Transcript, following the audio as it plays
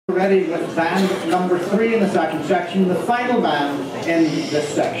Ready with band number 3 in the second section, the final band in this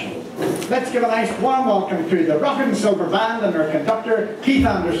section. Let's give a nice warm welcome to the Roughan Silver Band and their conductor, Keith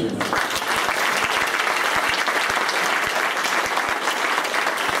Anderson.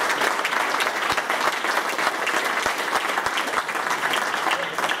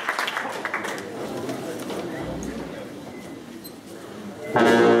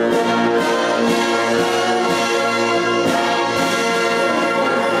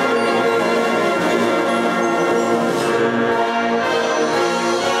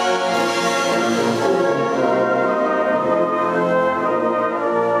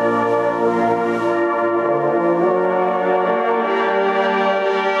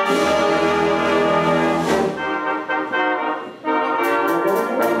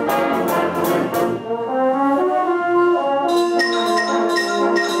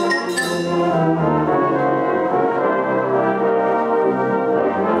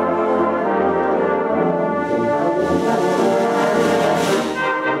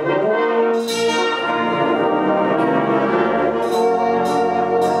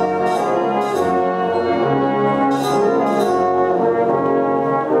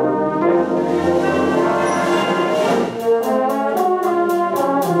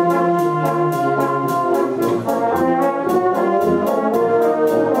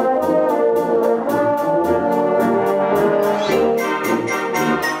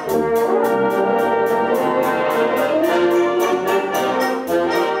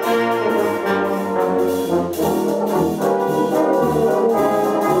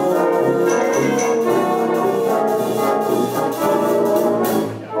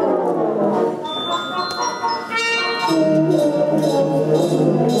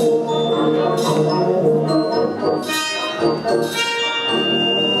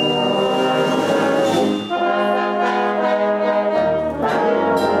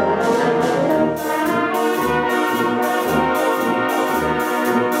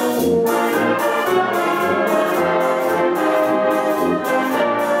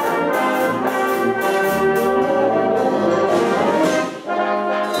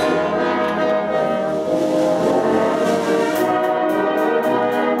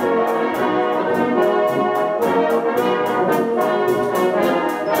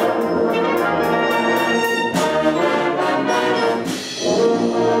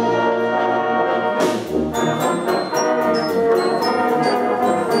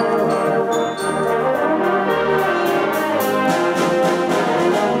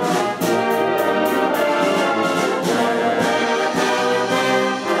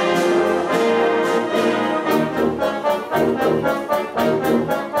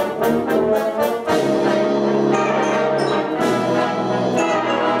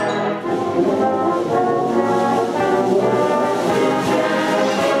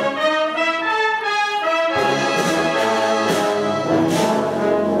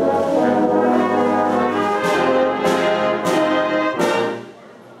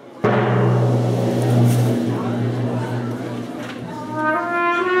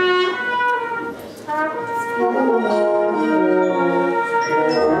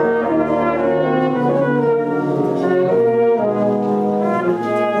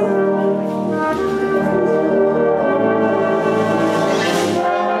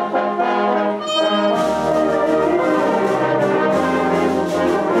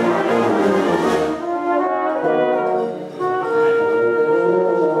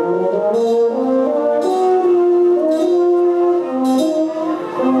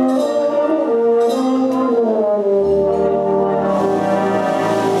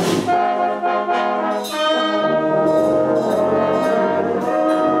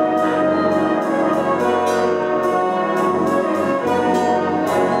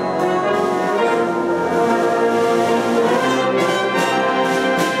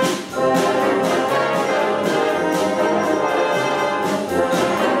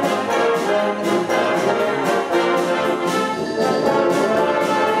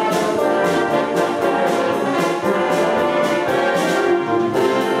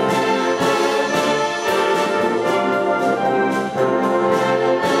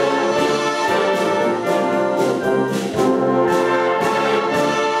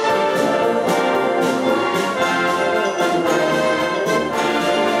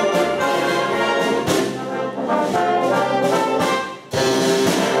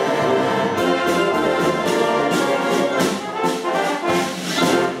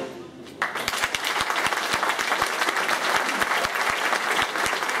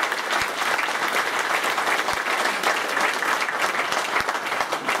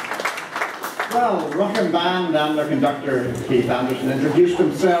 and their conductor, Keith Anderson, introduced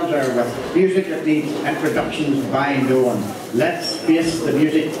themselves there with music that needs introductions by no one. Let's face the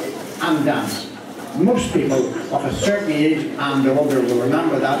music and dance. Most people of a certain age and older will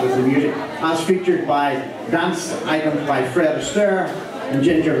remember that as the music as featured by dance items by Fred Astaire and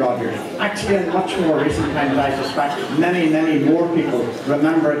Ginger Rogers. Actually, in much more recent times, I suspect many more people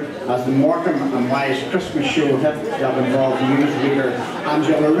remember it as the Morecambe and Wise Christmas show hit that involved newsreader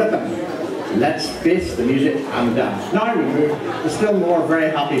Angela Rippon. Let's face the music and dance. Now we move to still more very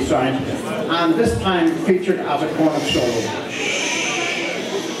happy sound, and this time featured as a cornet solo.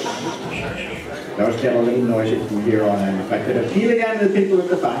 That was getting a little noisy from here on in. If I could appeal again to the people at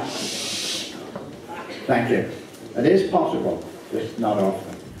the back. Thank you. It is possible, just not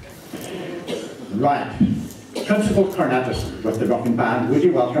often. Right. Principal cornetist with the Roughan Band, would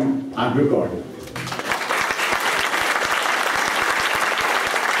you welcome Andrew Gordon.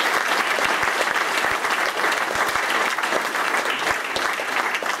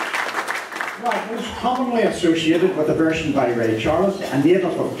 Commonly associated with a version by Ray Charles, a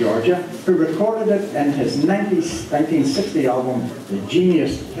native of Georgia, who recorded it in his 1960 album, The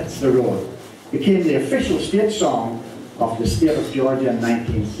Genius Hits the Road, became the official state song of the state of Georgia in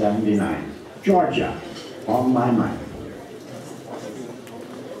 1979. Georgia, on my mind.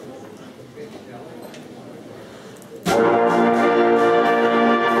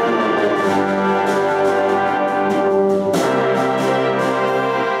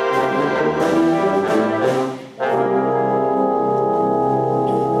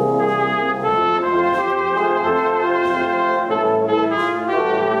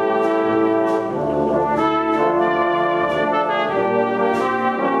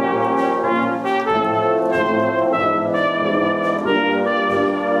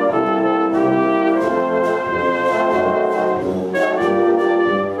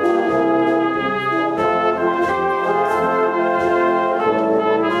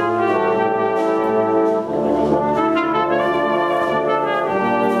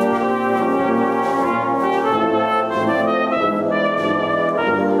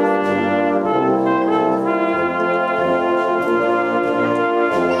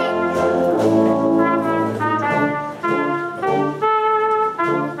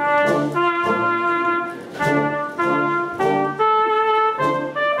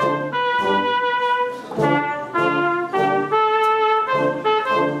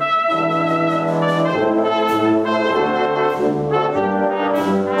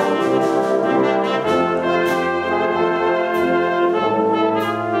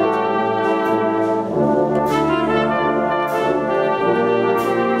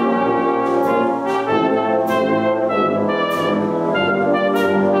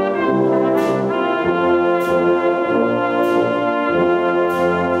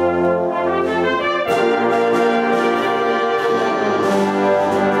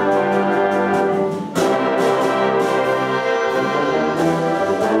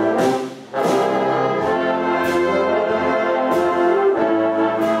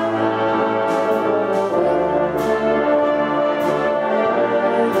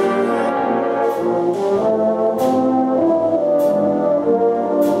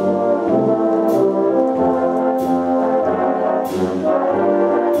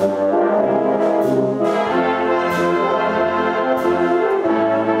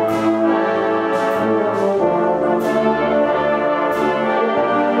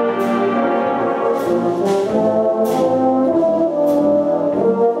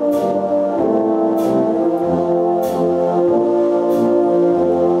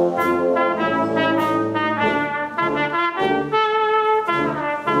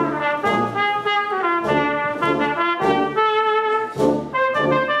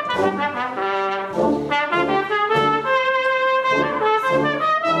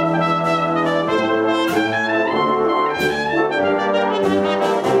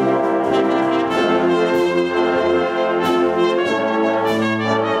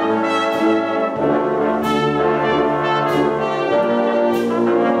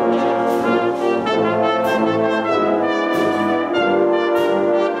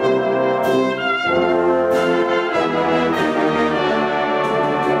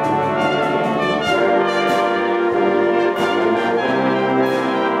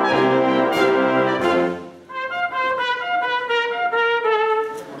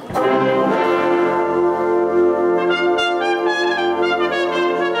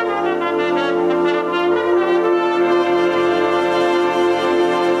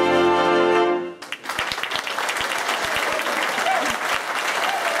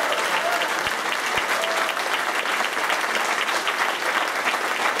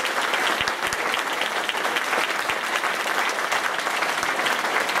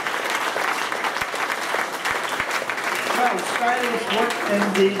 stylish work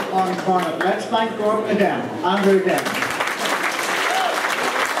indeed on cornet. Let's thank Gordon again, Andrew again.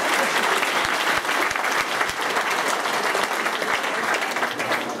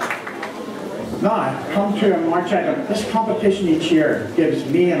 Now, come to a march item. This competition each year gives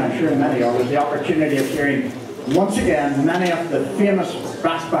me, and I'm sure many others, the opportunity of hearing once again many of the famous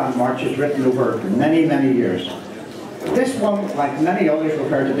brass band marches written over many, many years. This one, like many others we've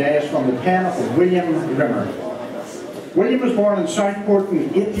heard today, is from the pen of William Rimmer. William was born in Southport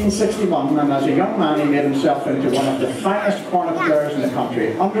in 1861, and as a young man he made himself into one of the finest cornet players in the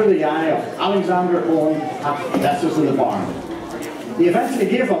country, under the eye of Alexander Owen at Besses of the Barn. He eventually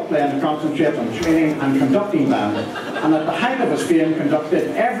gave up playing to concentrate on training and conducting band, and at the height of his fame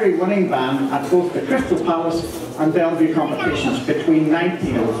conducted every winning band at both the Crystal Palace and Bellevue competitions between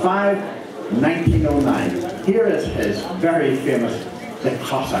 1905 and 1909. Here is his very famous The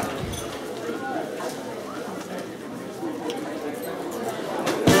Cossack.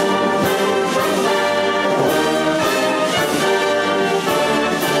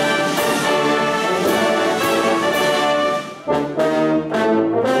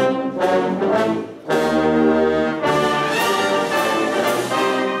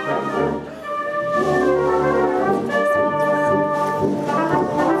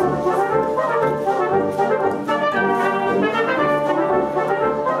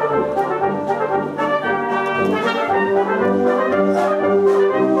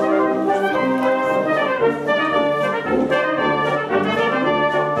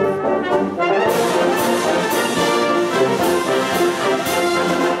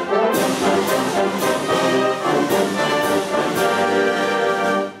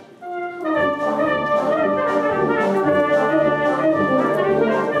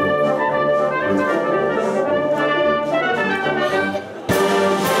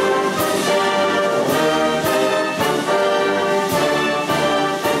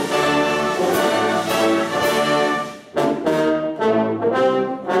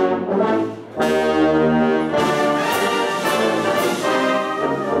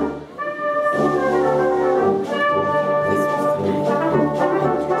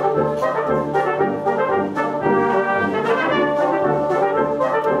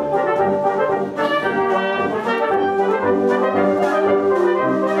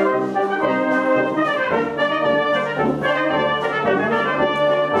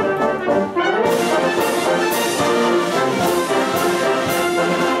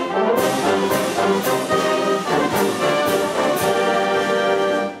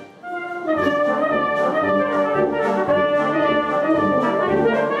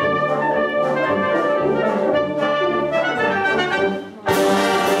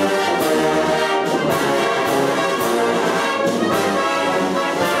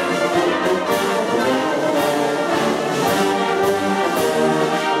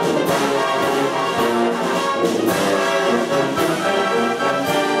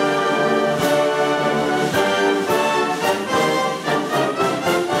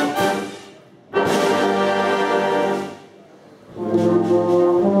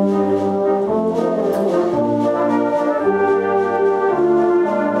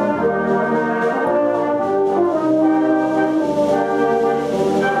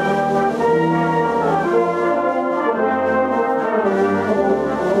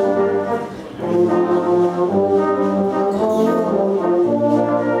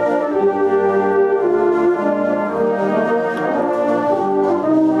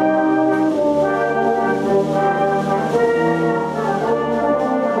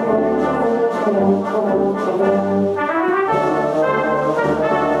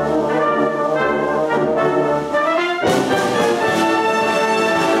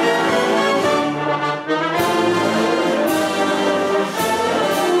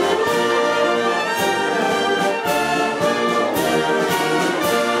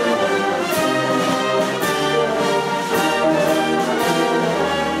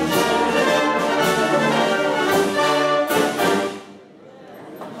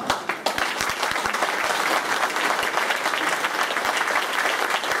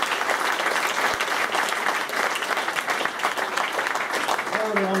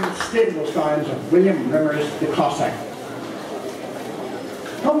 Stable sounds of William Rimmer's The Cossack.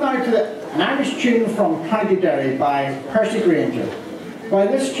 Come now to an Irish tune from County Derry by Percy Granger. While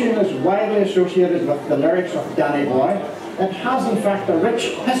this tune is widely associated with the lyrics of Danny Boy, it has in fact a rich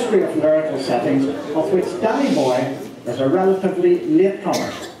history of lyrical settings, of which Danny Boy is a relatively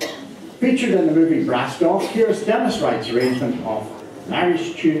latecomer. Featured in the movie Brastoff, here's Dennis Wright's arrangement of an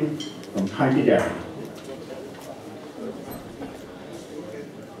Irish tune from County Derry.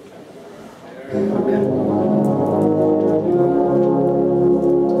 Okay.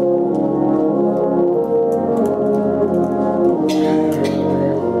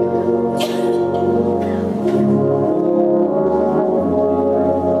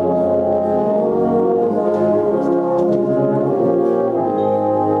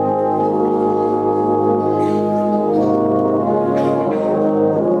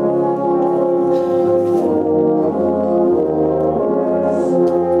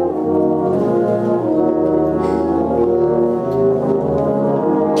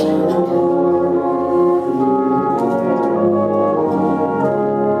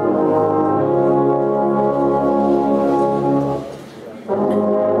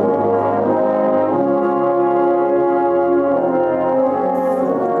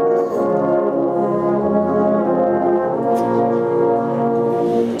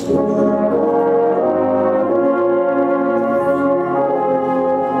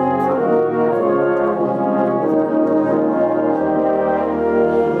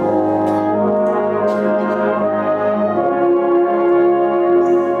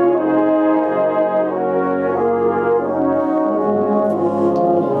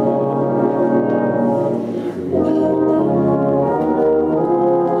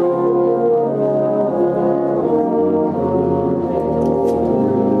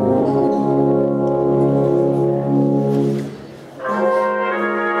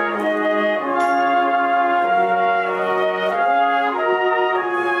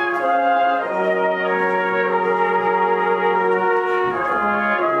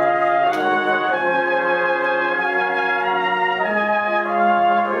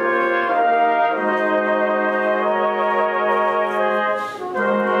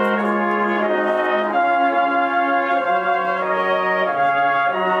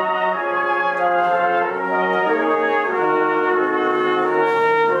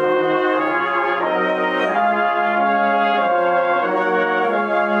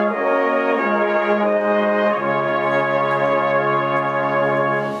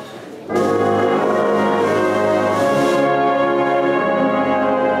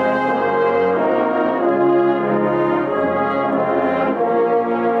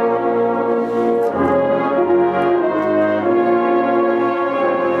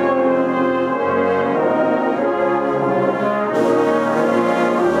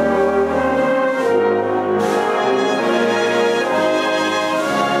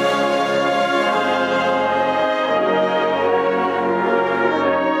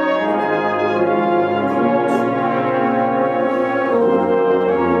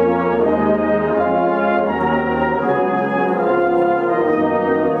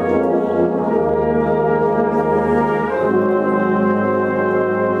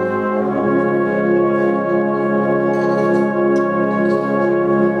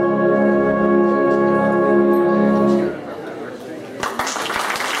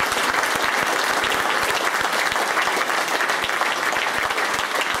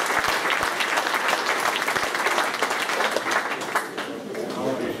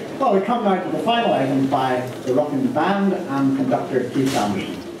 Well, we come now to the final item by the Roughan Band and conductor Keith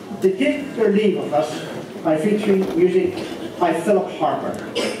Anderson. They take their leave of us by featuring music by Philip Harper.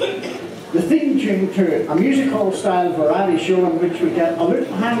 The theme tune to a music hall style variety show in which we get a look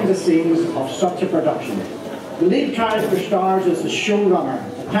behind the scenes of such a production. The lead character stars as the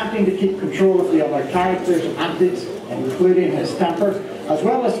showrunner, attempting to keep control of the other characters' antics, including his temper, as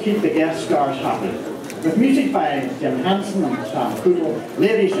well as keep the guest stars happy. With music by Jim Henson and Sam Poodle,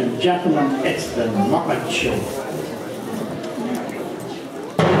 ladies and gentlemen, it's the Muppet Show.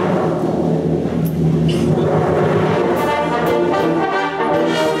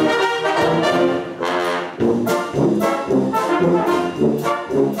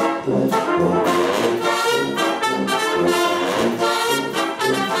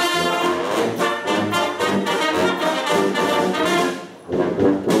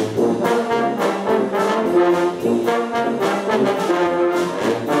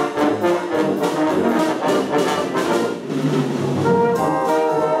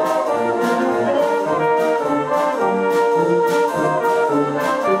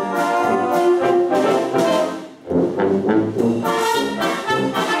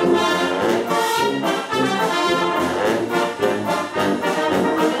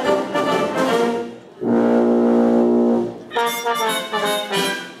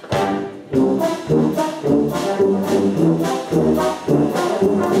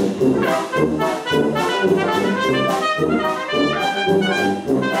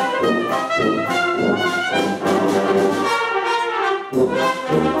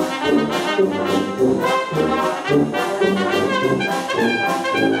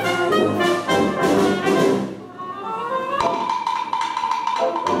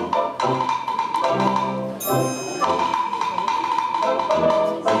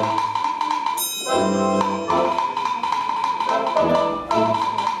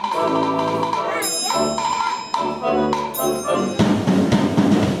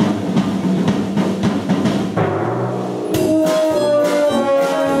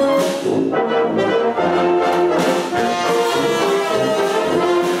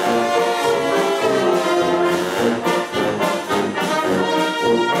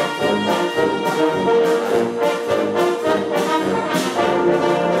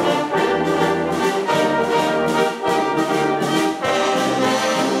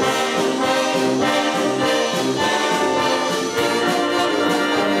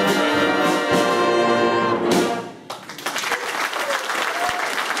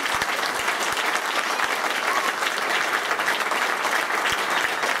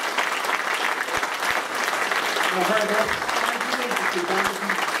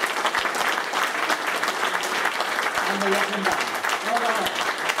 And the Roughan Band.